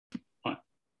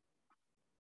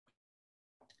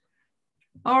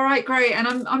All right, great.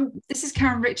 And this is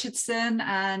Karen Richardson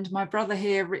and my brother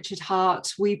here, Richard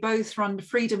Hart. We both run the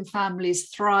Freedom Families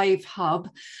Thrive Hub.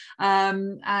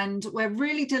 And we're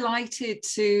really delighted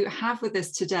to have with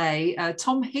us today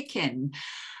Tom Hickin.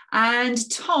 And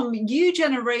Tom, you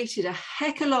generated a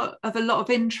heck of a lot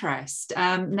of interest.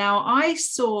 Now, I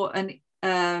saw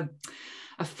a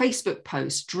Facebook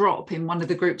post drop in one of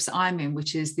the groups I'm in,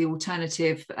 which is the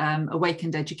Alternative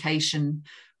Awakened Education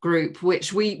group,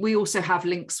 which we also have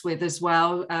links with as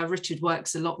well. Richard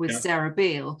works a lot with Sarah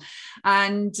Beale,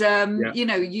 and you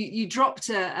know, you dropped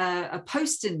a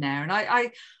post in there, and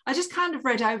I just kind of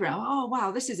read over it. Oh wow,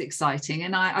 this is exciting,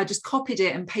 and I just copied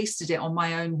it and pasted it on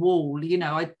my own wall. You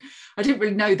know, I didn't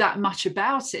really know that much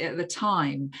about it at the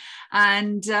time,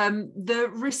 and the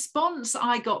response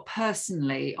I got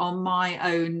personally on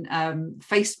my own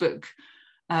Facebook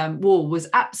wall was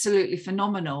absolutely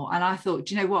phenomenal. And I thought,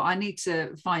 do you know what, I need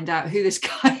to find out who this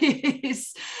guy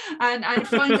is and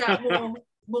find out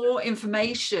more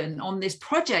information on this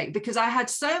project, because I had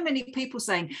so many people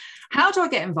saying, how do I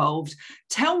get involved?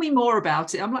 Tell me more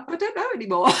about it. I'm like, I don't know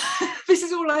anymore. This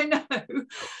is all I know.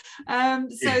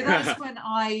 So that's when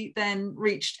I then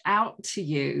reached out to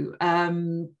you.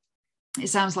 It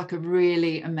sounds like a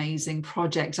really amazing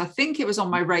project. I think it was on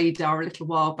my radar a little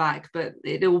while back, but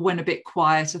it all went a bit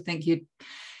quiet. I think you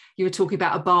were talking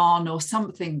about a barn or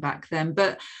something back then.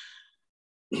 But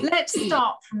let's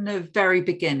start from the very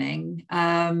beginning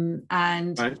and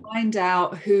find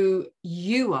out who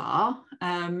you are.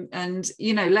 And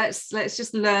you know, let's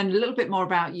just learn a little bit more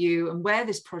about you and where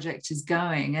this project is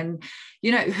going. And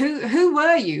you know, who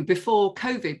were you before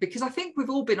COVID? Because I think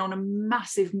we've all been on a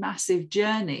massive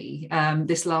journey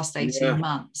this last 18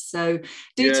 months. So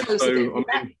tell us a bit of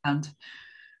background.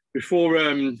 Before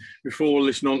all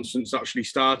this nonsense actually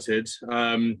started,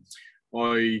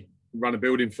 I ran a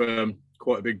building firm,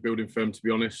 quite a big building firm to be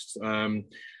honest, and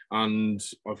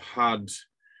I've had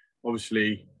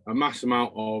obviously a mass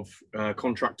amount of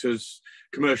contractors,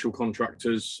 commercial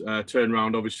contractors, turn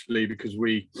around obviously because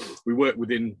we work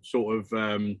within sort of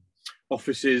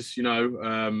offices, you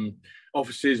know,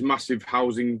 offices, massive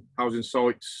housing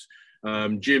sites,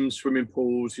 gyms, swimming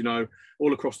pools, you know,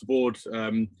 all across the board,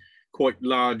 quite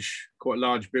large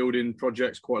building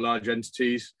projects, quite large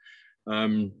entities.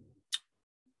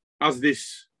 As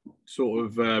this sort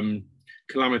of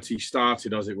calamity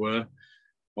started, as it were,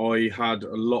 I had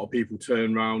a lot of people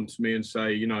turn around to me and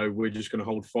say, you know, we're just going to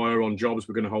hold fire on jobs,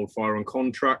 we're going to hold fire on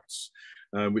contracts,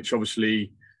 which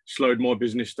obviously slowed my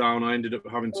business down. I ended up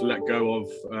having to let go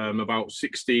of about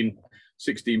 16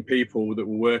 people that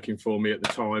were working for me at the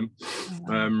time,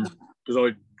 because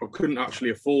I couldn't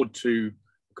actually afford to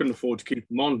keep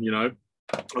them on, you know.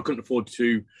 I couldn't afford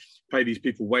to pay these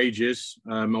people wages.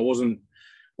 I wasn't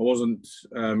going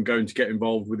to get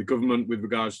involved with the government with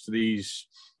regards to these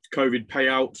COVID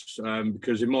payouts,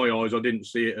 because in my eyes, I didn't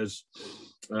see it as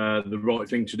the right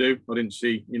thing to do. I don't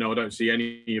see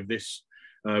any of this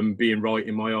being right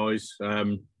in my eyes.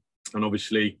 And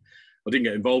obviously I didn't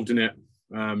get involved in it.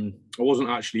 I wasn't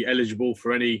actually eligible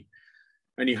for any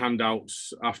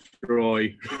handouts after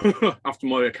after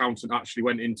my accountant actually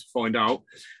went in to find out.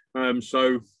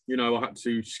 So, you know, I had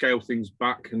to scale things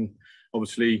back and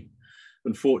obviously,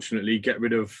 unfortunately, get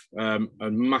rid of a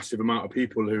massive amount of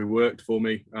people who worked for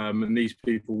me. And these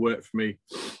people worked for me,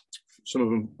 some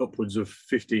of them upwards of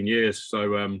 15 years.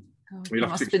 So that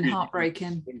must have been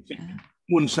heartbreaking.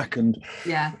 1 second.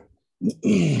 Yeah.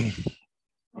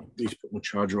 Please put my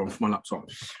charger on for my laptop.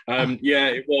 Yeah,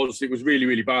 it was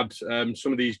really bad.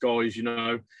 Some of these guys, you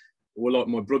know, were like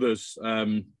my brothers,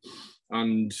 and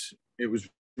it was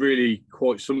really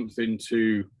quite something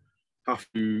to have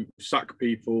to sack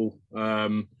people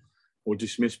or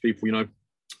dismiss people, you know,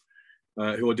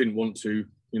 who I didn't want to,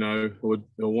 you know, or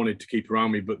wanted to keep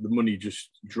around me, but the money just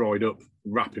dried up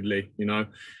rapidly, you know.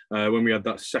 When we had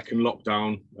that second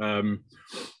lockdown,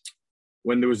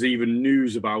 when there was even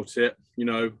news about it, you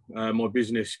know, my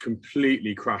business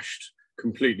completely crashed,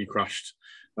 to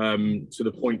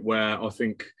the point where I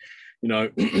think, you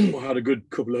know, I had a good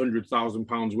couple of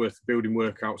 £100,000 worth of building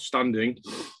work outstanding,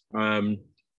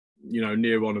 you know,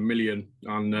 near on £1 million.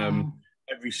 And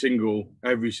every single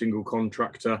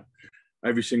contractor,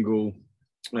 every single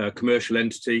commercial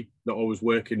entity that I was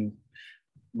working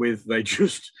with, they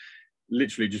just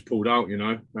literally just pulled out, you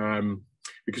know,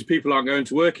 because people aren't going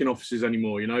to work in offices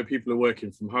anymore. You know, people are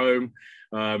working from home.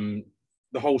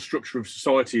 The whole structure of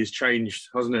society has changed,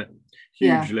 hasn't it?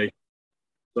 Hugely. Yeah.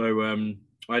 So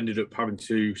I ended up having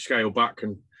to scale back,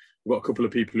 and I've got a couple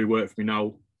of people who work for me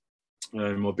now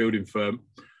in my building firm,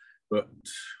 but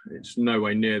it's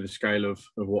nowhere near the scale of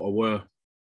what I were.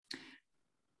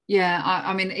 Yeah,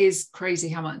 I mean, it is crazy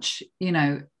how much, you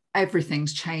know,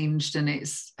 everything's changed, and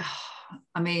it's,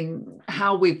 I mean,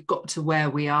 how we've got to where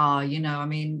we are, you know, I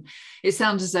mean, it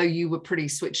sounds as though you were pretty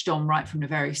switched on right from the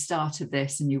very start of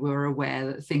this, and you were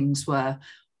aware that things were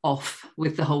off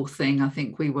with the whole thing. I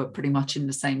think we were pretty much in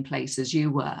the same place as you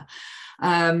were.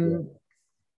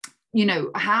 You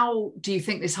know, how do you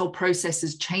think this whole process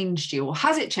has changed you, or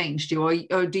has it changed you,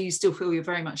 or do you still feel you're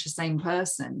very much the same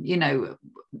person, you know,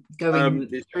 going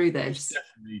through this?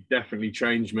 It's definitely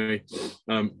changed me.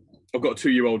 I've got a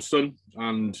 2-year-old son,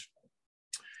 and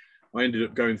I ended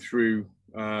up going through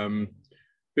a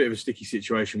bit of a sticky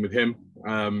situation with him,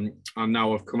 and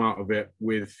now I've come out of it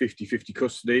with 50-50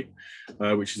 custody,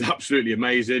 which is absolutely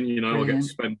amazing. You know, Brilliant. I get to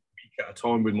spend a week at a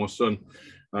time with my son,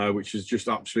 which is just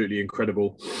absolutely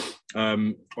incredible.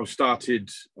 I started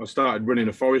running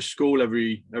a forest school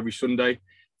every Sunday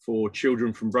for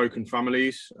children from broken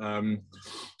families,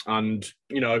 and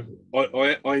you know,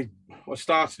 I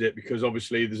started it because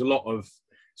obviously there's a lot of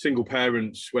single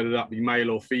parents, whether that be male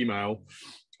or female,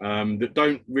 that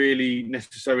don't really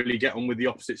necessarily get on with the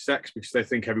opposite sex because they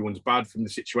think everyone's bad from the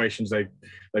situations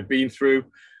they've been through.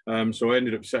 So I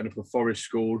ended up setting up a forest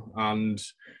school and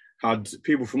had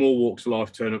people from all walks of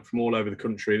life turn up from all over the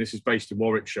country. And this is based in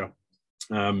Warwickshire.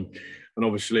 And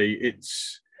obviously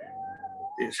it's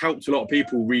helped a lot of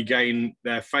people regain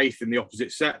their faith in the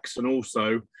opposite sex, and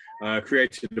also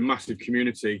created a massive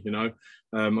community, you know.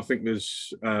 I think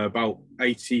there's about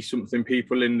 80 something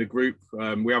people in the group.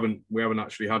 We haven't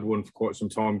actually had one for quite some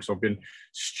time because I've been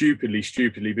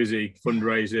stupidly busy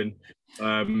fundraising,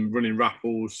 running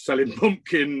raffles, selling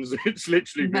pumpkins. It's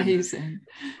literally amazing,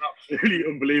 absolutely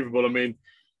unbelievable. I mean,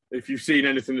 if you've seen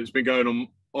anything that's been going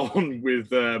on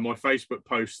with my Facebook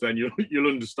posts, then you'll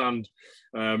understand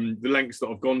the lengths that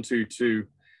I've gone to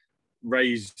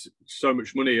raise so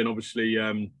much money, and obviously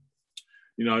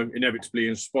you know, inevitably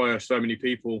inspire so many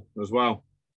people as well.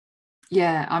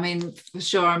 Yeah, I mean, for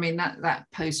sure. I mean, that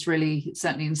post really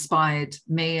certainly inspired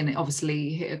me, and it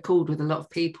obviously hit a chord with a lot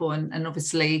of people. And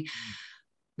obviously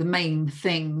the main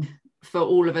thing for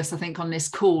all of us, I think, on this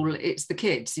call, it's the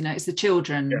kids, you know, it's the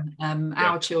children,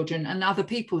 our children and other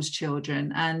people's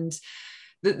children. And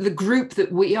the group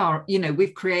that we are, you know,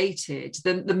 we've created,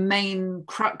 the main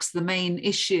crux, the main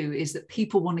issue is that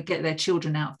people want to get their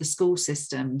children out of the school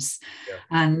systems,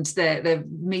 and they're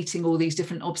meeting all these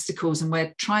different obstacles, and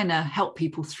we're trying to help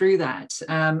people through that.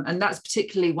 And that's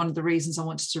particularly one of the reasons I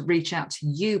wanted to reach out to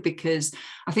you, because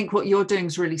I think what you're doing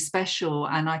is really special,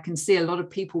 and I can see a lot of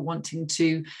people wanting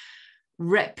to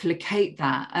replicate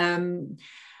that.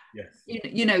 Yes.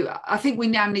 You know, I think we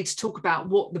now need to talk about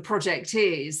what the project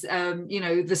is. You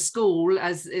know, the school,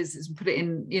 as put it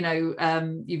in, you know,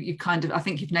 you kind of, I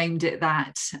think you've named it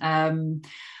that.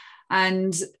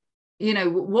 And, you know,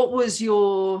 what was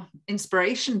your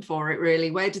inspiration for it,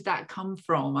 really? Where did that come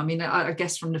from? I mean, I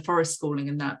guess from the forest schooling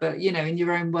and that, but, you know, in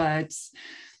your own words.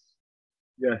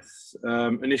 Yes.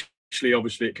 Initially,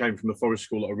 obviously, it came from the forest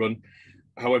school that I run.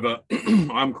 However,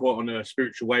 I'm quite on a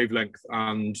spiritual wavelength,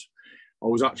 and I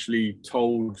was actually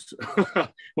told,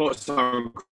 might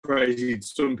sound crazy to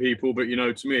some people, but, you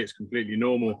know, to me, it's completely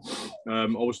normal. I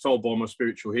was told by my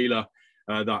spiritual healer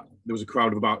that there was a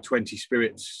crowd of about 20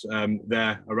 spirits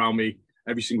there around me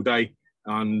every single day,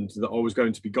 and that I was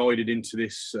going to be guided into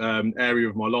this area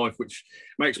of my life, which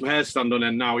makes my hair stand on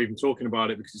end now, even talking about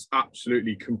it, because it's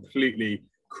absolutely, completely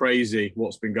crazy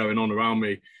what's been going on around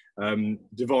me.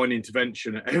 Divine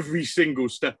intervention at every single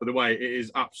step of the way. It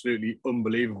is absolutely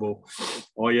unbelievable.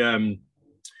 I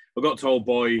got told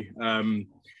by a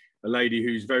lady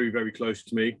who's very, very close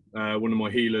to me, one of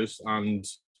my healers, and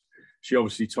she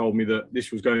obviously told me that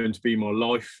this was going to be my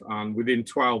life. And within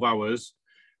 12 hours,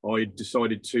 I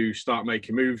decided to start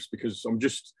making moves, because I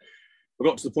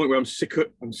got to the point where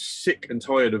I'm sick and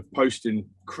tired of posting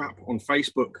crap on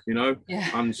Facebook, you know,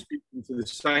 and speaking to the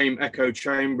same echo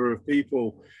chamber of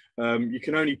people. You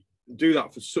can only do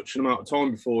that for such an amount of time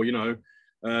before, you know,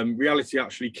 reality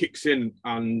actually kicks in,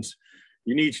 and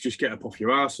you need to just get up off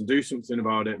your ass and do something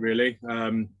about it, really.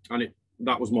 And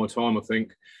that was my time, I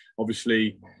think.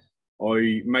 Obviously,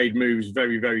 I made moves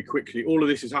very, very quickly. All of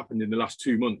this has happened in the last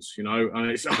 2 months, you know,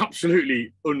 and it's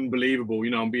absolutely unbelievable.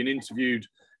 You know, I'm being interviewed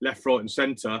left, right and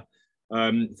centre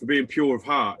for being pure of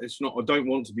heart. It's not, I don't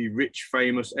want to be rich,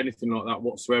 famous, anything like that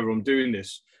whatsoever. I'm doing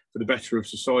this for the better of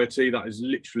society. That is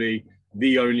literally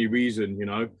the only reason, you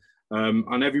know.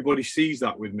 And everybody sees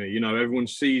that with me, you know. Everyone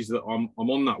sees that I'm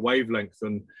on that wavelength,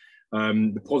 and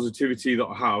the positivity that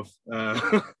I have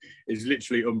is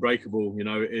literally unbreakable, you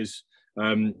know. It is.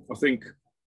 I think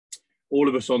all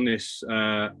of us on this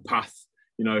path,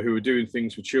 you know, who are doing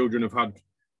things for children, have had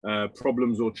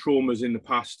problems or traumas in the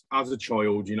past as a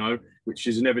child, you know, which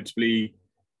has inevitably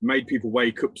made people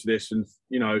wake up to this and,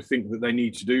 you know, think that they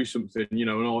need to do something, you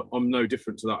know, and I'm no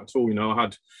different to that at all. You know, I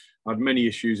had many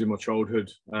issues in my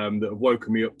childhood that have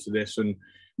woken me up to this and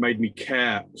made me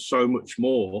care so much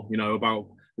more, you know, about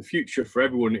the future for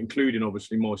everyone, including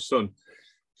obviously my son.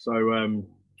 So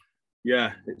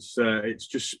yeah, it's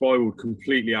just spiraled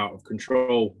completely out of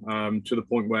control, to the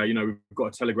point where, you know, we've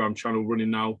got a Telegram channel running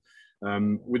now.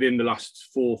 Within the last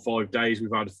 4 or 5 days,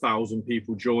 we've had 1,000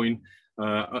 people join,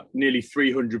 nearly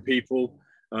 300 people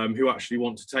who actually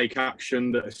want to take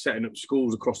action, that are setting up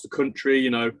schools across the country, you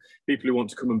know, people who want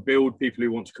to come and build, people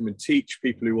who want to come and teach,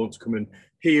 people who want to come and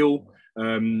heal,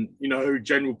 you know,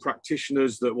 general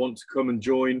practitioners that want to come and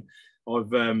join.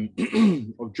 I've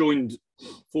joined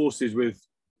forces with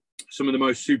some of the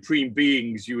most supreme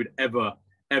beings you would ever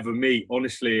meet.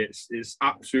 Honestly, it's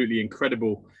absolutely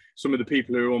incredible. Some of the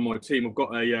people who are on my team, I've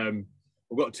got a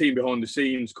team behind the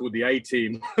scenes called the A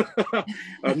team,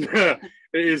 and it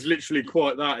is literally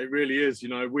quite that. It really is. You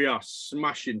know, we are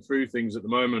smashing through things at the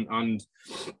moment, and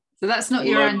so that's not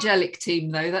your angelic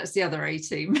team, though. That's the other A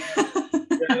team.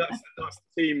 Yeah, that's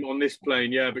the team on this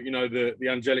plane. Yeah, but you know, the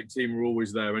angelic team are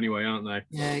always there anyway, aren't they?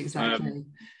 Yeah, exactly.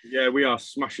 Yeah, we are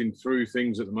smashing through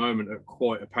things at the moment at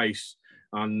quite a pace,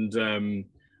 and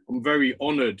I'm very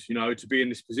honoured, you know, to be in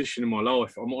this position in my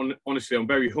life. Honestly, I'm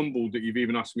very humbled that you've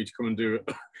even asked me to come and do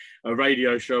a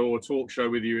radio show or a talk show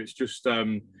with you. It's just,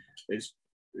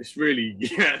 it's really,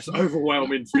 yeah, it's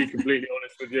overwhelming, to be completely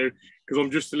honest with you, because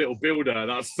I'm just a little builder.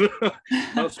 That's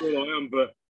all I am.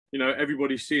 But you know,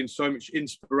 everybody's seeing so much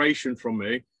inspiration from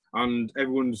me, and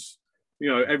everyone's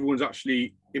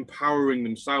actually empowering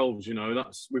themselves. You know,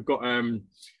 we've got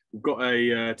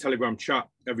a Telegram chat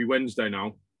every Wednesday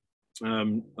now.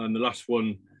 And the last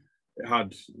one, it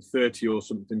had 30 or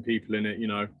something people in it. You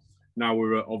know, now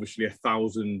we're at obviously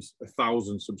 1,000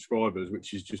 subscribers,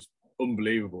 which is just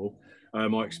unbelievable. I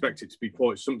expect it to be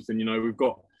quite something. You know, we've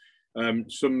got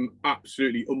some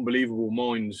absolutely unbelievable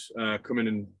minds coming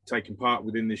and taking part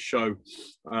within this show.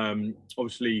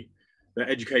 Obviously,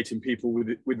 they're educating people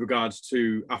with regards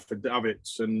to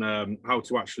affidavits and how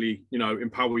to actually, you know,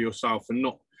 empower yourself and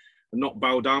not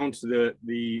bow down to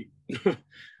the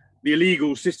the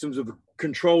illegal systems of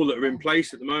control that are in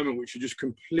place at the moment, which are just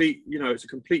complete, you know, it's a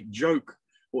complete joke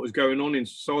what is going on in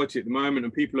society at the moment,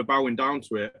 and people are bowing down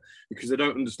to it because they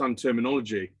don't understand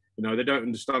terminology. You know, they don't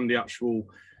understand the actual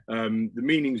the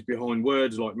meanings behind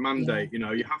words like mandate. You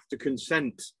know, you have to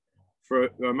consent for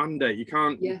a mandate. You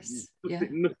can't. Yes.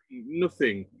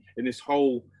 Nothing in this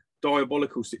whole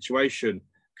diabolical situation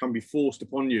can be forced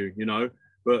upon you. You know.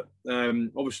 But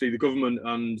obviously the government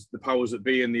and the powers that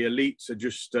be and the elites are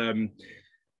just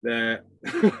they're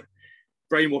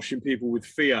brainwashing people with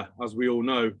fear, as we all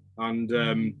know,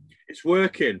 and it's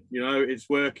working. You know, it's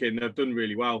working. They've done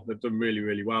really well. They've done really,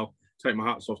 really well. Take my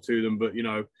hats off to them. But you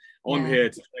know, I'm here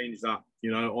to change that.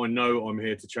 You know I'm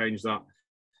here to change that,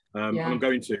 and I'm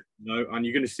going to. You know, and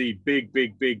you're going to see big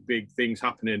things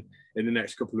happening in the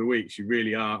next couple of weeks. You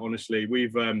really are. Honestly,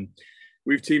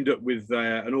 we've teamed up with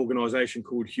an organisation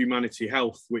called Humanity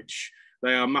Health, which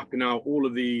they are mapping out all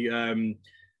of the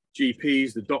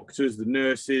GPs, the doctors, the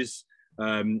nurses,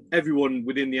 everyone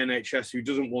within the NHS who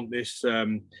doesn't want this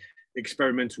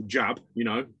experimental jab, you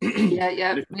know.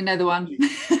 Yeah, we know the one.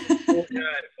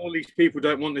 All these people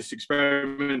don't want this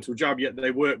experimental jab, yet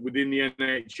they work within the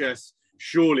NHS.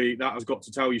 Surely that has got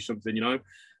to tell you something, you know.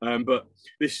 But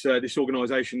this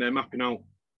organisation, they're mapping out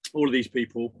all of these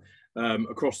people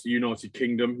across the United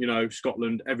Kingdom, you know,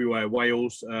 Scotland, everywhere,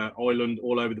 Wales, Ireland,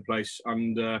 all over the place,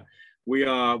 and we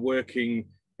are working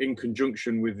in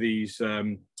conjunction with these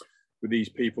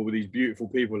people, with these beautiful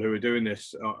people who are doing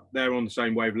this. They're on the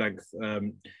same wavelength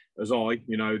as I.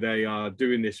 You know, they are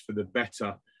doing this for the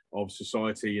better of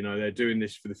society. You know, they're doing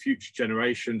this for the future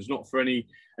generations, not for any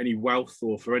wealth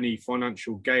or for any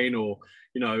financial gain or,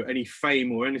 you know, any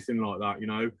fame or anything like that. You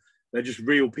know, they're just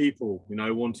real people, you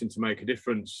know, wanting to make a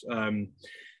difference.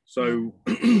 So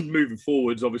moving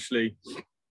forwards, obviously,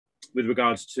 with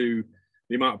regards to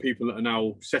the amount of people that are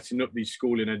now setting up these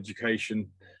schooling education,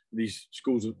 these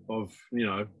schools of you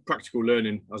know, practical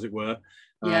learning, as it were.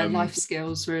 Life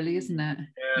skills, really, isn't it?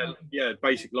 Yeah,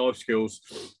 basic life skills.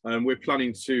 We're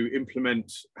planning to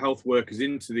implement health workers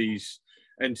into these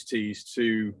entities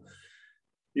to,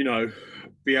 you know,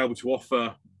 be able to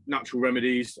offer natural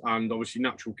remedies and obviously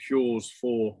natural cures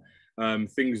for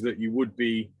things that you would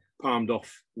be palmed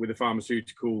off with a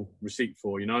pharmaceutical receipt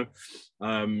for, you know.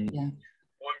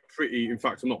 in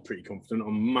fact, I'm not pretty confident.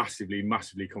 I'm massively,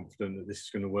 massively confident that this is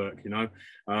going to work. You know,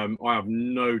 I have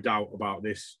no doubt about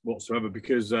this whatsoever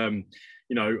because, you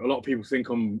know, a lot of people think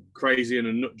I'm crazy and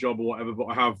a nut job or whatever, but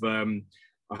I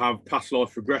have past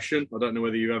life regression. I don't know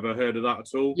whether you've ever heard of that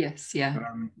at all. Yes, yeah.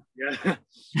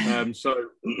 Yeah. So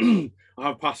I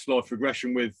have past life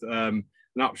regression with an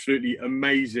absolutely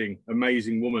amazing,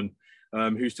 amazing woman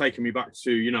who's taken me back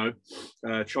to, you know,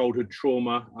 childhood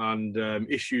trauma and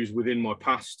issues within my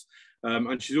past.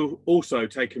 And she's also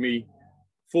taken me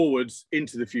forwards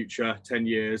into the future 10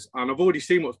 years. And I've already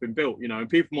seen what's been built, you know, and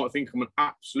people might think I'm an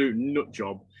absolute nut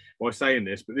job by saying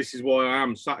this, but this is why I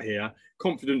am sat here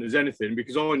confident as anything,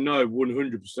 because I know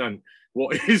 100%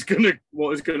 what is going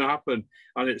to happen.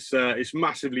 And it's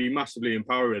massively, massively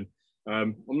empowering.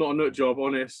 I'm not a nut job,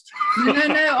 honest.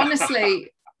 No, honestly.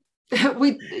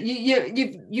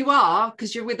 You are,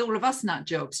 because you're with all of us nut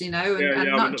jobs, you know,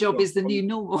 and nut job is the new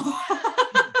normal.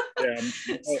 I'm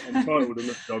titled a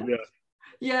nut job,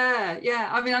 yeah.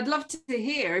 I mean, I'd love to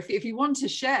hear if you want to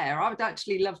share. I would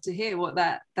actually love to hear what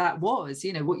that was,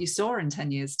 you know, what you saw in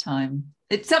 10 years time.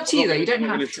 It's up to you though, you don't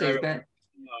have to, but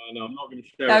no, I'm not going to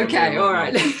share. Okay, all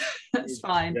right. That's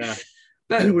fine. Yeah.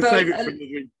 But we'll save it for another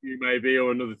interview maybe,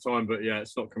 or another time, but yeah,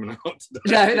 it's not coming out today.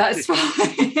 No, that's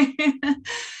fine.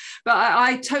 But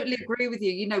I totally agree with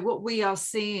you. You know, what we are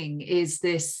seeing is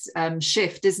this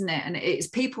shift, isn't it? And it's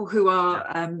people who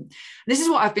are, this is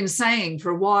what I've been saying for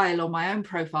a while on my own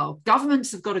profile.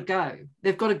 Governments have got to go.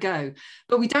 They've got to go.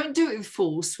 But we don't do it with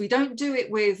force. We don't do it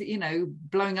with, you know,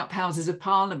 blowing up houses of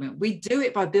parliament. We do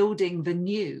it by building the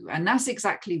new. And that's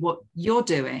exactly what you're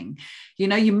doing. You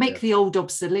know, you make the old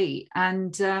obsolete.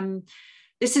 And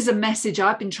this is a message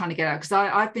I've been trying to get out, because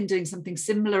I've been doing something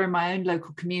similar in my own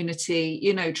local community,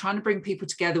 you know, trying to bring people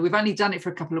together. We've only done it for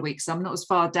a couple of weeks, so I'm not as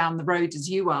far down the road as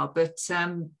you are, but,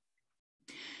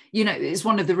 you know, it's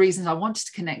one of the reasons I wanted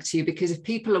to connect to you, because if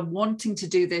people are wanting to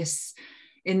do this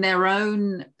in their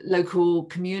own local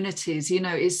communities, you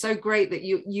know, it's so great that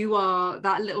you are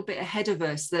that little bit ahead of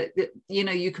us, that you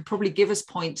know, you could probably give us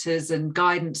pointers and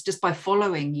guidance just by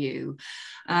following you.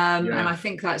 And I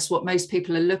think that's what most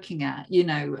people are looking at, you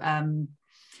know.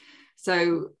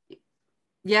 So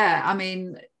yeah, I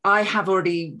mean, I have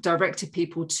already directed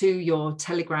people to your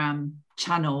Telegram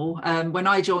channel. When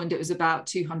I joined, it was about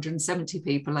 270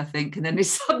 people, I think, and then it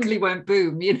suddenly went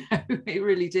boom, you know. It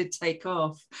really did take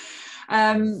off.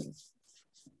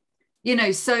 You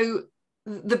know, so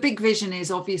the big vision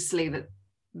is obviously that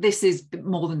this is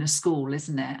more than a school,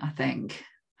 isn't it? I think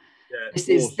this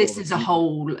is a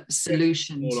whole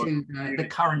solution to the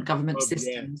current government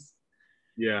systems.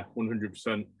 Yeah,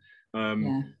 100%.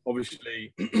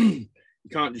 Obviously, you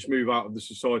can't just move out of the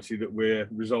society that we're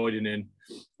residing in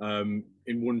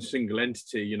one single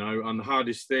entity, you know. And the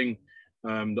hardest thing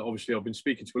that obviously I've been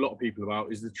speaking to a lot of people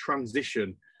about is the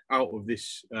transition out of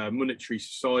this monetary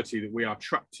society that we are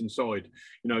trapped inside.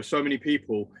 You know, so many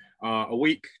people are a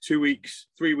week, 2 weeks,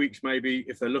 3 weeks, maybe,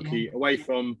 if they're lucky, away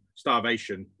from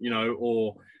starvation, you know,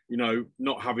 or, you know,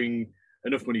 not having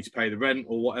enough money to pay the rent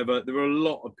or whatever. There are a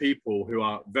lot of people who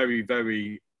are very,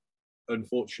 very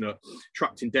unfortunate,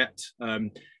 trapped in debt, you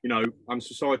know, and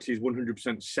society is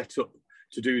 100% set up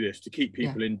to do this, to keep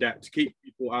people in debt, to keep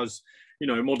people as, you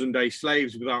know, modern day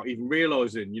slaves without even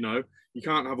realizing, you know. You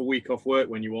can't have a week off work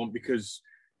when you want, because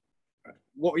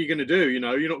what are you going to do? You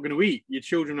know, you're not going to eat. Your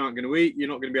children aren't going to eat. You're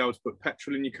not going to be able to put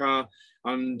petrol in your car.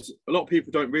 And a lot of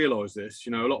people don't realize this.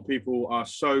 You know, a lot of people are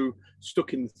so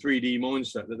stuck in the 3D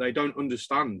mindset that they don't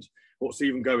understand what's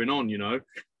even going on, you know.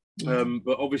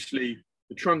 But obviously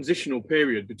the transitional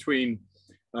period between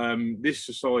this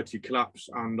society collapse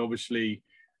and obviously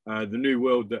the new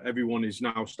world that everyone is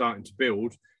now starting to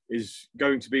build is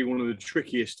going to be one of the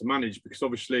trickiest to manage, because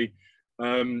obviously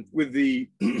with the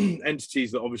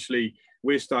entities that obviously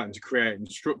we're starting to create and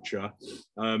structure,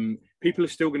 people are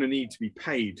still going to need to be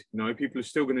paid. You know, people are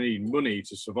still going to need money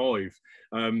to survive,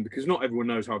 because not everyone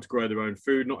knows how to grow their own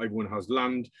food. Not everyone has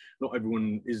land. Not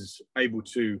everyone is able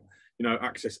to, you know,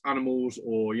 access animals,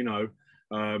 or, you know,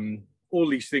 all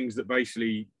these things that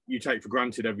basically you take for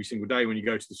granted every single day when you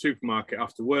go to the supermarket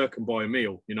after work and buy a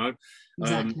meal, you know.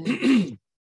 Exactly.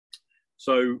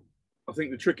 So I think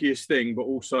the trickiest thing, but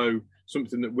also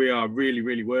something that we are really,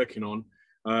 really working on,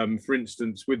 for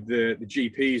instance, with the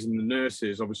GPs and the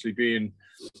nurses obviously being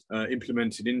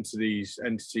implemented into these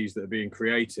entities that are being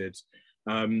created,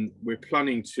 we're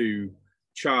planning to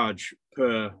charge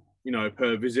per, you know,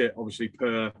 per visit, obviously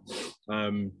per,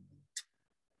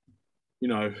 you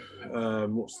know,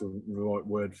 what's the right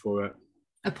word for it?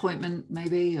 Appointment,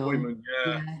 maybe. Or appointment,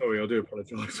 yeah. Sorry, I do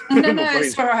apologise. No,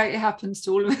 it's all right. It happens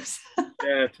to all of us.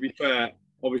 Yeah, to be fair,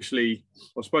 obviously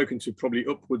I've spoken to probably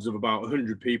upwards of about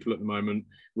 100 people at the moment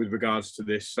with regards to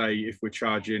this. Say if we're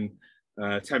charging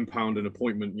 £10 an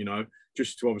appointment, you know,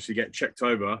 just to obviously get checked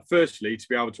over. Firstly, to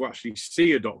be able to actually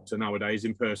see a doctor nowadays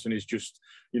in person is just,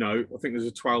 you know, I think there's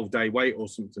a 12-day wait or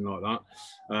something like that,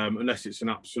 unless it's an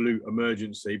absolute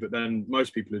emergency. But then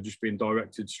most people are just being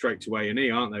directed straight to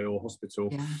A&E, aren't they, or hospital.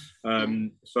 Yeah.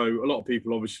 So a lot of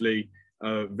people obviously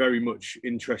very much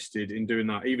interested in doing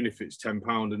that, even if it's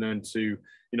 £10, and then to, you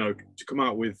know, to come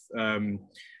out with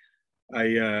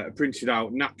a printed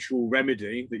out natural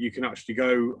remedy that you can actually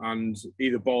go and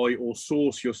either buy or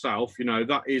source yourself, you know,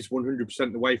 that is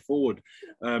 100% the way forward.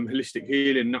 Holistic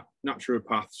healing,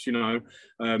 naturopaths, you know,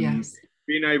 Yes.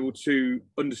 being able to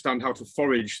understand how to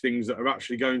forage things that are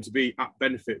actually going to be at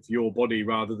benefit for your body,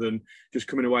 rather than just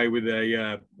coming away with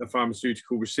a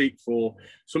pharmaceutical receipt for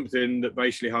something that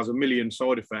basically has a million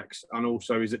side effects and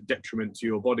also is at detriment to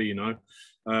your body, you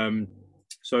know.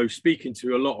 So speaking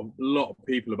to a lot of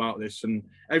people about this, and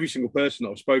every single person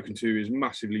that I've spoken to is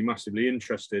massively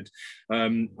interested.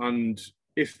 And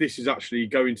if this is actually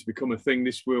going to become a thing,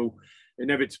 this will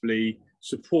inevitably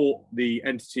support the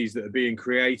entities that are being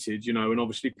created, you know, and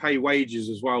obviously pay wages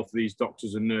as well for these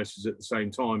doctors and nurses at the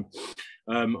same time.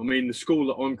 I mean, the school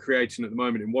that I'm creating at the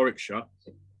moment in Warwickshire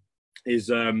is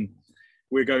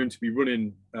we're going to be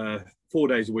running 4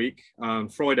 days a week,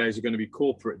 and Fridays are going to be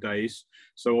corporate days.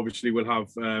 So obviously we'll have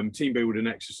team building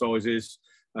exercises,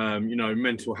 you know,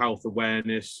 mental health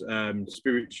awareness,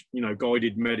 spirit, you know,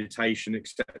 guided meditation,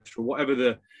 etc. Whatever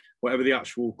the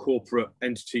actual corporate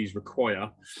entities require,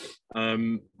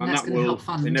 and that's that will help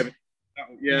fund.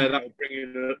 that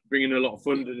will bring in a lot of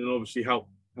funding and obviously help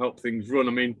things run.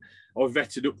 I mean, I've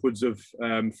vetted upwards of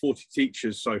 40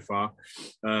 teachers so far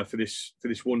for this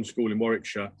one school in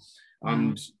Warwickshire,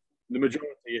 and the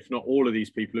majority, if not all of these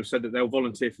people, have said that they'll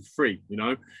volunteer for free, you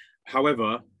know.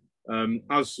 However,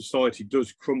 as society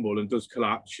does crumble and does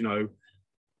collapse, you know,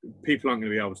 people aren't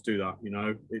going to be able to do that, you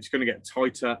know. It's going to get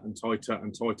tighter and tighter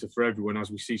and tighter for everyone,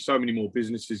 as we see so many more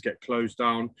businesses get closed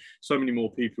down, so many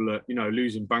more people are, you know,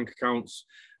 losing bank accounts.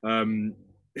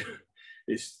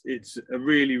 It's a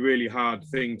really hard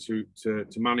thing to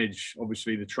manage,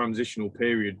 obviously, the transitional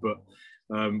period, but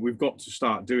we've got to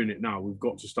start doing it now. We've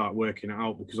got to start working it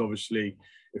out, because obviously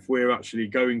if we're actually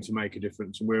going to make a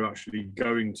difference and we're actually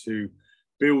going to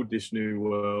build this new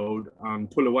world and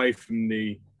pull away from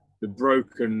the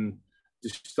broken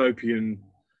dystopian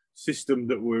system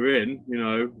that we're in, you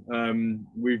know,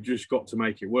 we've just got to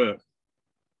make it work.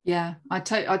 Yeah, I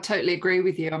totally agree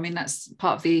with you. I mean, that's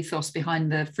part of the ethos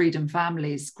behind the Freedom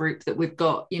Families group that we've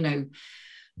got. You know,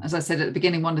 as I said at the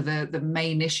beginning, one of the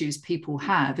main issues people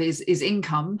have is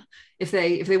income. If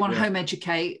they want to home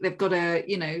educate, they've got to,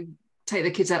 you know, take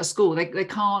their kids out of school. They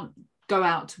can't go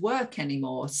out to work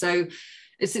anymore. So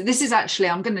this is actually,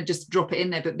 I'm going to just drop it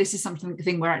in there, but this is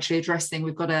something we're actually addressing.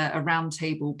 We've got a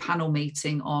roundtable panel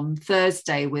meeting on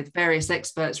Thursday with various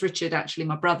experts. Richard, actually,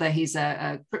 my brother, he's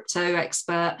a crypto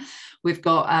expert. We've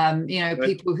got, you know,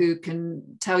 people who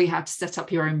can tell you how to set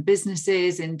up your own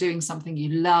businesses in doing something you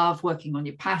love, working on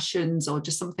your passions, or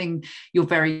just something you're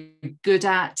very good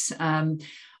at.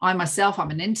 I myself,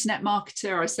 I'm an internet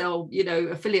marketer. I sell, you know,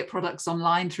 affiliate products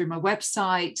online through my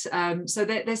website. So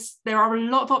there are a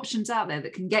lot of options out there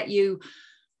that can get you,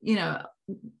 you know,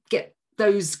 get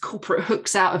those corporate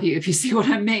hooks out of you, if you see what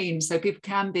I mean. So people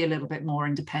can be a little bit more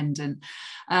independent.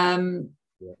 And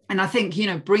I think, you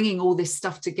know, bringing all this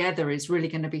stuff together is really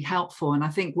going to be helpful. And I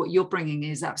think what you're bringing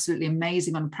is absolutely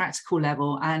amazing on a practical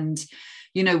level. And,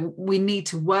 you know, we need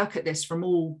to work at this from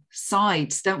all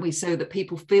sides, don't we? So that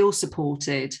people feel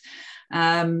supported.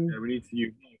 Yeah, we need to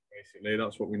unite, basically.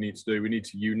 That's what we need to do. We need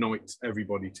to unite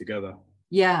everybody together.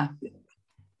 Yeah, you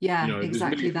know, millions,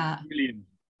 exactly that.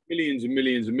 Millions and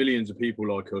millions and millions of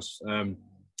people like us.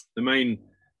 The main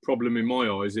problem in my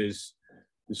eyes is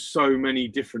there's so many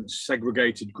different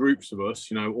segregated groups of us,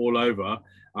 you know, all over,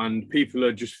 and people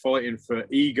are just fighting for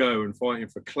ego and fighting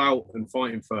for clout and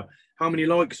fighting for how many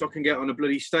likes I can get on a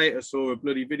bloody status or a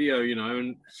bloody video, you know.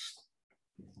 And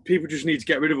people just need to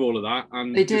get rid of all of that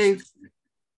and they do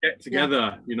get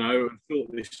together, you know,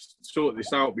 and sort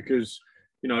this out, because,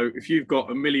 you know, if you've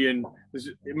got a million,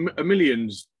 a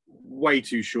million's way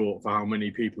too short for how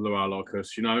many people there are like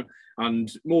us, you know.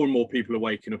 And more people are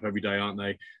waking up every day, aren't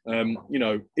they? You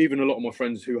know, even a lot of my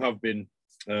friends who have been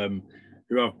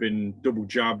double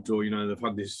jabbed, or, you know, they've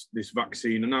had this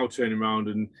vaccine, and now turning around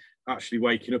and actually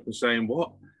waking up and saying,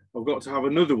 what, I've got to have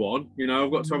another one, you know,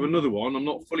 I've got to have another one, I'm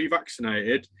not fully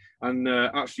vaccinated, and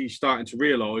actually starting to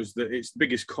realise that it's the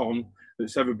biggest con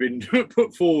that's ever been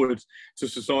put forward to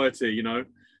society, you know.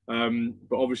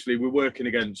 But obviously we're working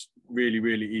against really,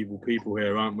 really evil people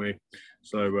here, aren't we?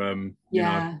 So you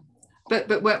know. But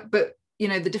you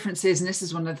know, the difference is, and this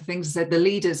is one of the things I said, the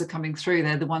leaders are coming through.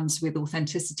 They're the ones with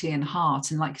authenticity and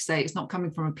heart. And like you say, it's not coming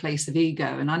from a place of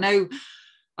ego. And I know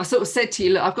I sort of said to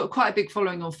you, look, I've got quite a big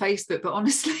following on Facebook, but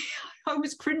honestly, I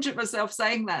always cringe at myself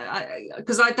saying that,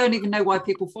 because I don't even know why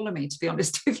people follow me, to be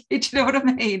honest with you. Do you know what I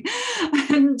mean?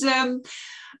 And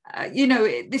you know,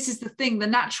 this is the thing, the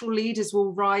natural leaders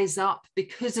will rise up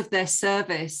because of their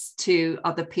service to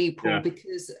other people,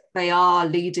 because they are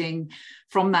leading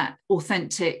from that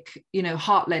authentic, you know,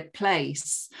 heart-led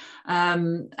place.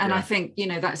 And I think, you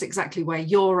know, that's exactly where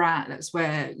you're at. That's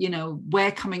where, you know,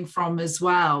 we're coming from as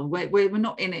well. We're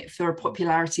not in it for a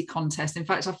popularity contest. In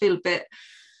fact, I feel a bit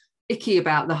icky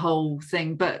about the whole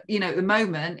thing, but you know, at the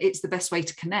moment it's the best way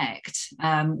to connect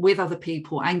with other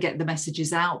people and get the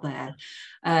messages out there.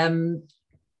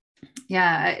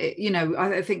 You know,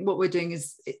 I think what we're doing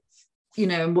is, you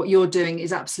know, and what you're doing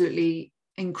is absolutely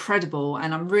incredible,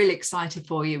 and I'm really excited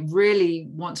for you, really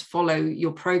want to follow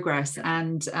your progress.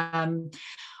 And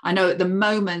I know at the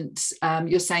moment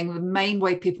you're saying the main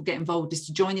way people get involved is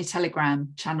to join your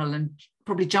Telegram channel and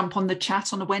probably jump on the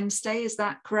chat on a Wednesday. Is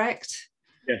that correct?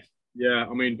 Yeah,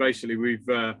 I mean, basically we've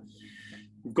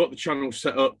got the channel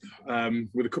set up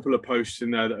with a couple of posts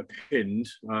in there that are pinned,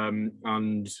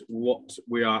 and what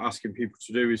we are asking people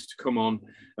to do is to come on,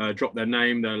 drop their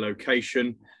name, their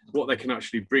location, what they can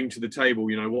actually bring to the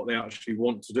table, you know, what they actually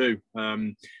want to do,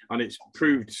 and it's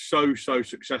proved so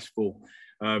successful.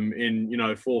 In, you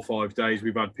know, 4 or 5 days,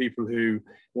 we've had people who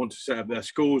want to set up their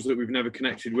schools that we've never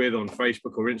connected with on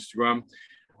Facebook or Instagram.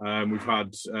 We've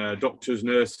had doctors,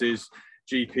 nurses,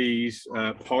 GPs,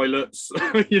 pilots,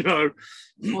 you know.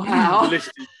 Wow. The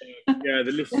list is,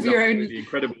 the list is absolutely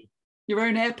incredible. Your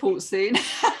own airport soon.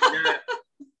 Yeah.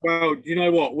 Well, you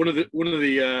know what? One of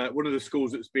the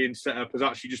schools that's being set up has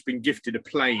actually just been gifted a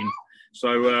plane.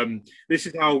 So this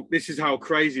is how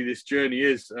crazy this journey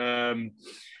is. One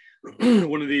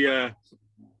of the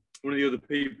other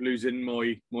people who's in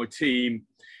my team,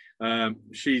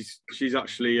 she's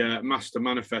actually a master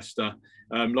manifester.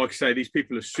 Like I say, these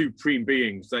people are supreme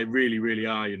beings. They really, really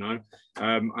are, you know.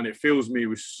 And it fills me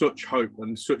with such hope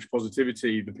and such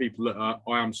positivity, the people that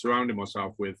I am surrounding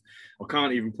myself with. I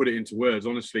can't even put it into words,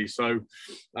 honestly. So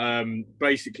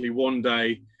basically one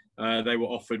day they were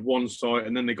offered one site,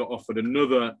 and then they got offered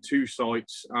another 2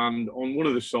 sites. And on one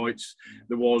of the sites,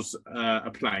 there was a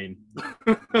plane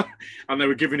and they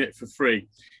were giving it for free.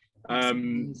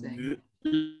 The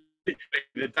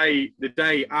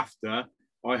day after,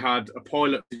 I had a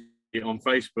pilot on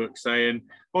Facebook saying,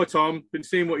 "Hi Tom, been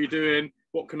seeing what you're doing.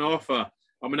 What can I offer?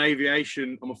 I'm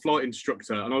a flight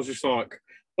instructor." And I was just like,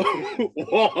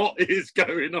 what is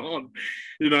going on?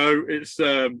 You know, it's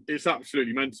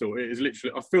absolutely mental. It is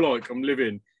literally, I feel like I'm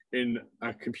living in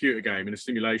a computer game, in a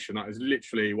simulation. That is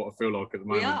literally what I feel like at the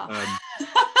moment.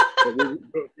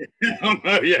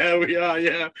 We are,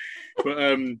 yeah. But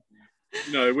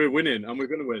you know, we're winning, and we're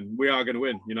going to win. We are going to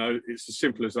win. You know, it's as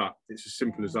simple as that. It's as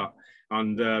simple as that.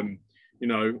 And you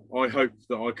know, I hope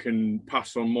that I can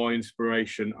pass on my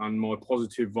inspiration and my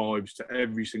positive vibes to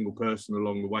every single person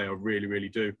along the way. I really, really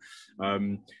do,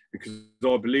 because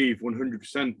I believe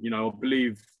 100%. You know, I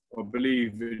believe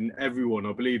in everyone.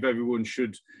 I believe everyone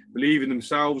should believe in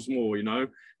themselves more. You know,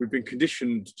 we've been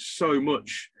conditioned so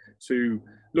much to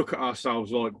look at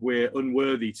ourselves like we're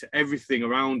unworthy to everything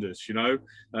around us, you know,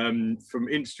 from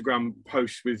Instagram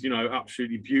posts with, you know,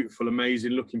 absolutely beautiful,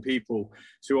 amazing looking people,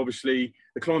 to obviously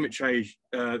the climate change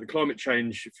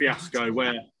fiasco,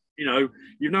 where, you know,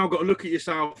 you've now got to look at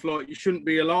yourself like you shouldn't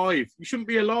be alive. You shouldn't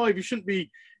be alive. You shouldn't be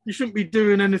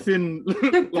doing anything.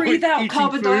 Don't breathe out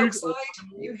carbon dioxide,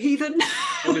 you heathen.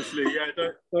 Honestly, yeah,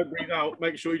 don't breathe out.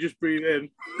 Make sure you just breathe in.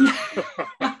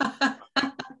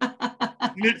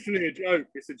 Literally a joke.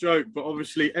 It's a joke, but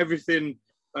obviously everything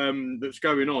that's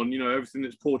going on, you know, everything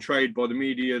that's portrayed by the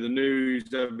media, the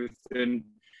news, everything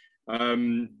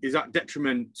is at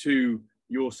detriment to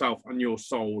yourself and your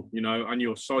soul, you know, and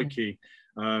your psyche.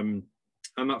 And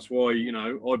that's why, you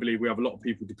know, I believe we have a lot of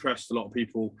people depressed, a lot of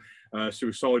people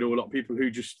suicidal, a lot of people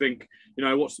who just think, you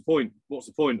know, what's the point? What's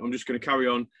the point? I'm just going to carry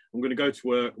on. I'm going to go to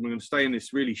work. I'm going to stay in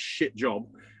this really shit job.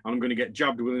 And I'm going to get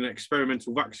jabbed with an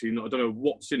experimental vaccine that I don't know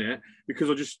what's in it, because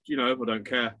I just, you know, I don't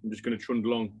care. I'm just going to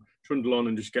trundle on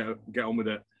and just get on with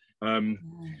it.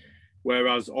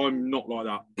 Whereas I'm not like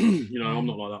that. You know, I'm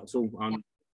not like that at all. And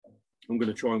I'm going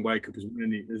to try and wake up as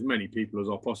many people as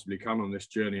I possibly can on this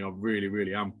journey. I really,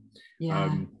 really am.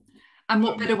 Yeah. And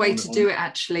what better way to do it,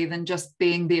 actually, than just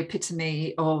being the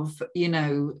epitome of, you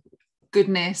know,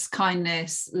 goodness,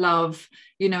 kindness, love,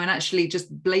 you know, and actually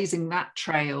just blazing that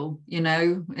trail, you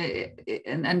know,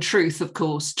 and truth, of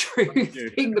course, truth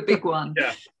being the big one.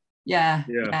 Yeah.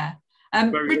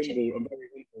 Very Richard, humble. I'm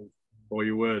very humble for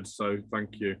your words, so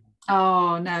thank you.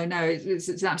 Oh, no, it's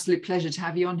an absolute pleasure to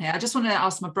have you on here. I just want to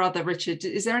ask my brother, Richard,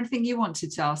 is there anything you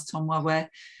wanted to ask Tom while we're...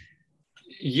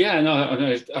 Yeah, no, I know,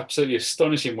 it's absolutely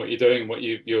astonishing what you're doing, what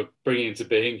you're bringing into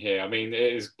being here. I mean,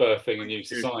 it is birthing a new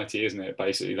society, isn't it?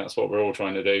 Basically, that's what we're all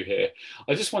trying to do here.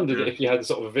 I just wondered if you had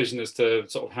sort of a vision as to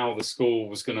sort of how the school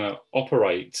was going to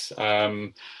operate. I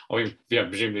mean, yeah,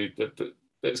 presumably that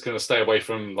it's going to stay away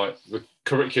from like the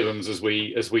curriculums as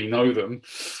we know them.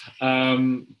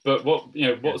 But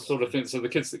what sort of things? So the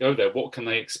kids that go there, what can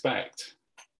they expect?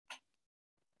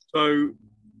 So.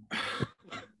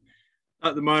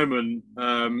 At the moment,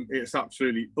 it's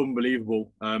absolutely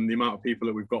unbelievable, the amount of people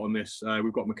that we've got on this.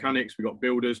 We've got mechanics, we've got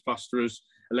builders, plasterers,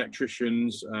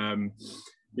 electricians,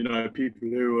 you know, people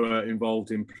who are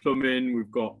involved in plumbing. We've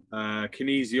got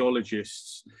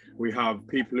kinesiologists. We have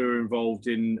people who are involved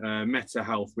in meta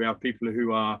health. We have people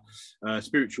who are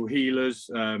spiritual healers,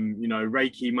 you know,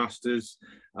 Reiki masters,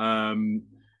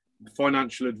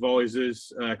 financial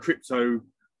advisors, crypto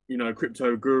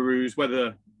gurus.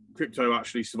 Whether crypto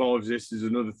actually survives this is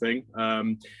another thing.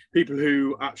 People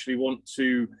who actually want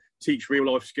to teach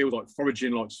real life skills like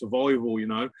foraging, like survival, you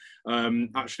know,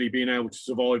 actually being able to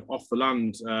survive off the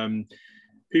land.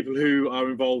 People who are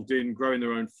involved in growing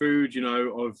their own food, you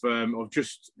know. I've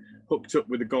just hooked up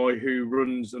with a guy who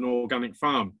runs an organic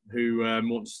farm, who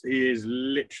he is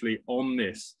literally on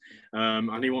this,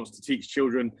 and he wants to teach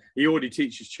children. He already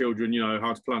teaches children, you know,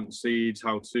 how to plant seeds,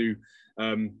 how to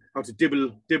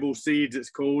dibble seeds, it's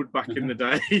called, back in the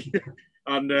day.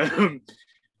 And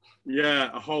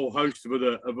a whole host of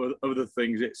other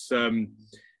things.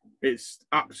 It's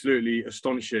absolutely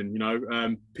astonishing, you know.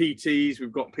 PTs,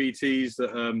 we've got PTs that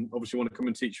obviously want to come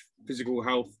and teach physical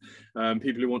health,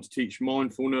 people who want to teach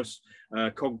mindfulness,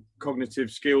 cognitive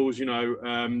skills, you know.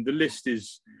 The list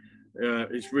is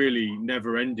it's really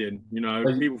never ending, you know.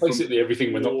 People basically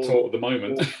everything we're not taught at the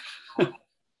moment.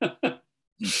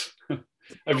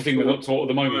 Everything we're not taught at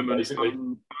the moment, basically.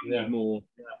 Yeah. More.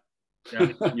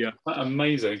 Yeah.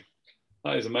 Amazing.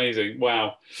 That is amazing.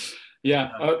 Wow.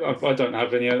 Yeah, I don't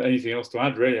have anything else to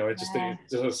add, really. I just think,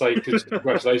 just to say,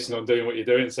 congratulations on doing what you're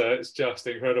doing. So it's just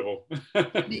incredible.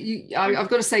 I've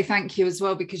got to say thank you as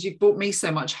well, because you've brought me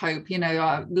so much hope. You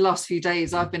know, the last few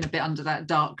days I've been a bit under that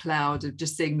dark cloud of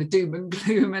just seeing the doom and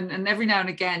gloom, and every now and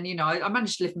again, you know, I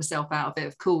managed to lift myself out of it,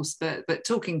 of course, but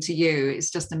talking to you,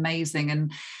 it's just amazing,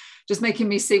 and just making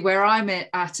me see where I'm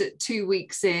at 2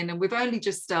 weeks in, and we've only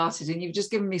just started, and you've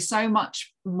just given me so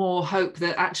much more hope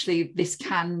that actually this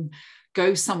can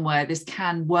go somewhere, this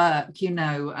can work, you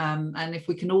know, and if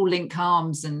we can all link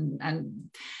arms and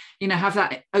you know, have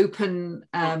that open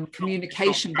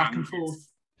communication back and forth.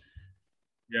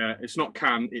 Yeah, it's not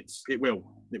can, it will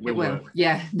work.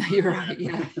 Yeah, no, you're right.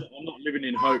 Yeah. I'm not living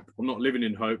in hope. I'm not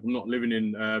living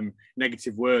in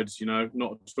negative words, you know,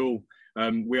 not at all.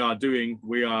 We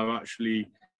are actually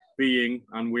being,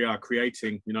 and we are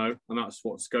creating, you know, and that's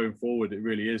what's going forward. It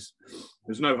really is.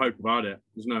 There's no hope about it.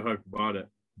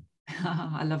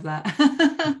 I love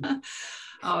that.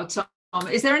 Oh, Tom,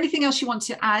 is there anything else you want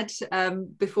to add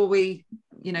before we,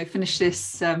 you know, finish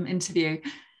this interview?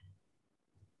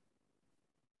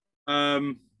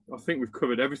 I think we've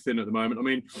covered everything at the moment. I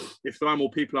mean, if there are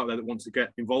more people out there that want to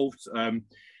get involved,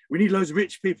 we need loads of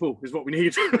rich people is what we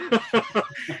need.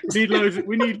 We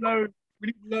need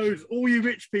loads. All you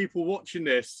rich people watching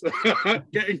this,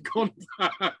 get in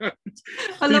contact.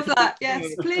 I love that.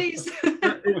 Yes, please.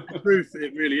 It's the truth.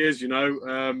 It really is, you know.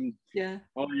 Yeah.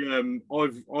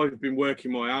 I've been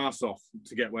working my ass off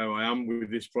to get where I am with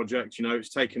this project. You know, it's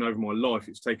taken over my life.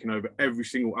 It's taken over every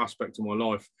single aspect of my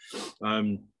life.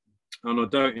 And I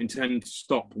don't intend to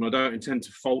stop, and I don't intend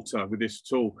to falter with this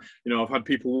at all. You know, I've had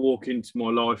people walk into my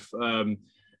life. I've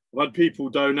had people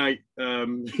donate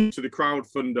to the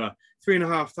crowdfunder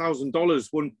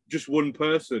 $3,500, just one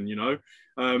person, you know.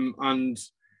 And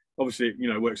obviously, you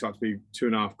know, it works out to be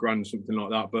 $2,500, something like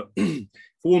that. But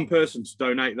for one person to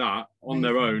donate that on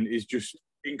their own is just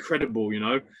incredible, you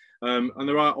know. And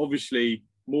there are obviously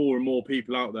more and more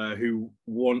people out there who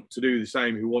want to do the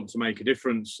same, who want to make a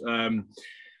difference.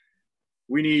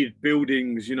 We need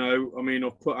buildings, you know. I mean,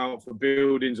 I've put out for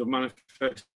buildings, I've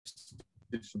manifested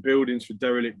for buildings, for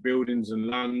derelict buildings and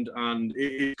land, and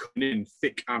it is coming in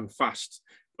thick and fast.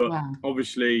 But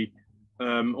obviously,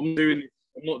 I'm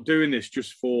not doing this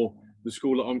just for the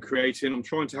school that I'm creating. I'm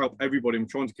trying to help everybody. I'm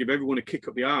trying to give everyone a kick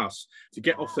up the arse to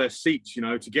get off their seats, you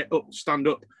know, to get up, stand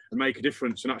up and make a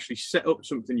difference and actually set up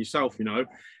something yourself, you know.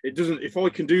 It doesn't, if I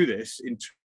can do this in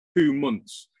 2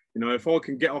 months, you know, if I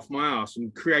can get off my arse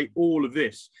and create all of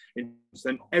this,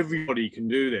 then everybody can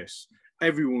do this.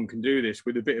 Everyone can do this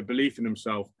with a bit of belief in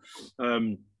themselves.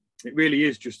 It really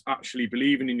is just actually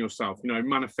believing in yourself, you know,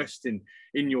 manifesting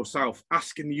in yourself,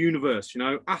 asking the universe, you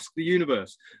know, ask the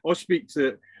universe. I speak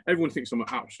to, everyone thinks I'm an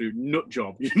absolute nut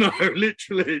job, you know,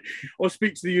 literally. I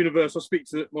speak to the universe, I speak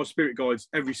to my spirit guides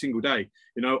every single day.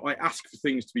 You know, I ask for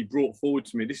things to be brought forward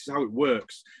to me. This is how it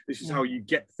works. This is how you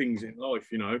get things in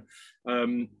life, you know.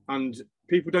 And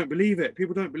people don't believe it.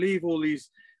 People don't believe all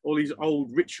these old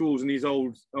rituals and these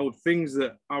old things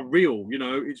that are real, you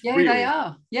know. It's real. They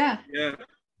are. Yeah.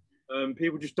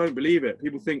 People just don't believe it.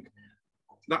 People think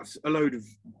that's a load of,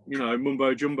 you know,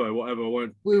 mumbo jumbo, whatever. I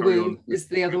won't woo woo is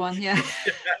the other one. I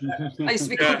used to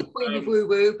be called the queen of woo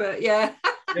woo, but yeah,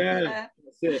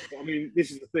 that's it. I mean,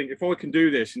 this is the thing. If I can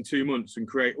do this in 2 months and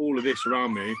create all of this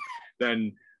around me,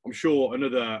 then I'm sure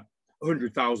another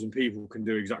 100,000 people can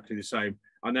do exactly the same,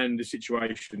 and then the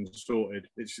situation's sorted.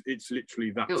 It's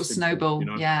literally that. It'll snowball. You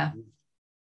know? Yeah.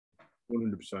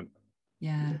 100%.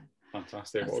 Yeah.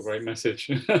 Fantastic. What a great message.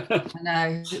 I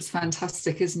know, it's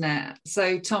fantastic, isn't it?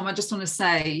 So Tom, I just want to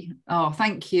say,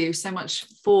 thank you so much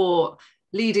for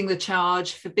leading the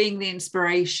charge, for being the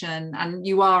inspiration, and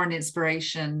you are an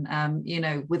inspiration, you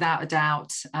know, without a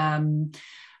doubt. And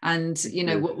you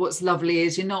know, what's lovely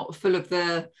is you're not full of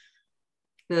the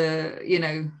you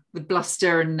know, the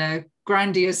bluster and the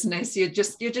grandiousness. You're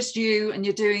just you, and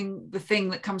you're doing the thing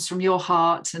that comes from your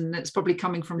heart, and it's probably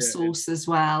coming from source as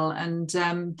well. And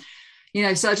you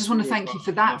know, so I just want to thank you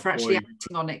for that, for actually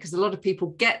acting on it, because a lot of people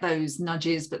get those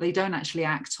nudges but they don't actually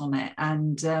act on it,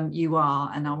 and you are.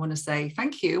 And I want to say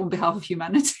thank you on behalf of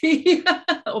humanity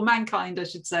or mankind, I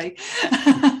should say.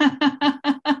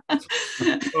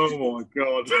 Oh my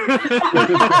God.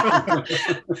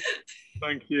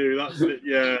 Thank you. That's it.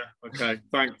 Yeah. Okay.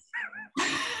 Thanks.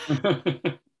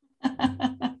 I'm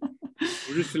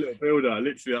just a little builder.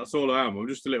 Literally, that's all I am. I'm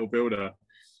just a little builder.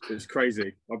 It's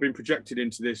crazy. I've been projected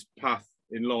into this path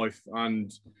in life,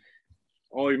 and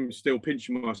I'm still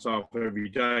pinching myself every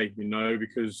day, you know,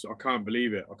 because I can't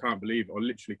believe it. I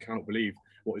literally cannot believe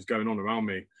what is going on around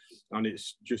me. And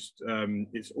it's just,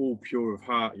 it's all pure of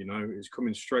heart, you know. It's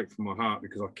coming straight from my heart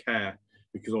because I care,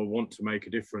 because I want to make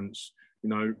a difference, you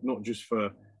know, not just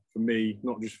for me,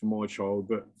 not just for my child,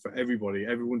 but for everybody.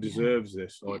 Everyone deserves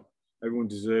this. Like, everyone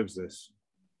deserves this.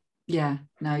 Yeah,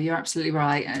 no, you're absolutely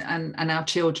right. And our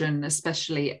children,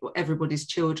 especially everybody's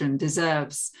children,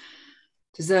 deserves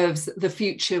the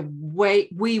future way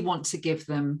we want to give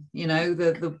them, you know,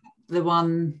 the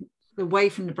way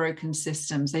from the broken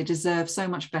systems. They deserve so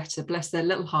much better. Bless their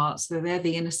little hearts. They're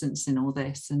the innocence in all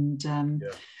this. And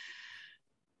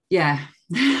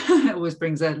it always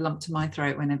brings a lump to my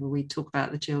throat whenever we talk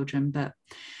about the children. But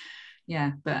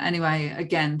anyway,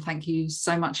 again, thank you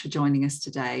so much for joining us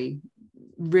today.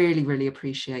 Really, really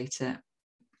appreciate it.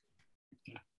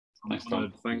 Thanks,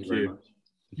 Tom. Thank you.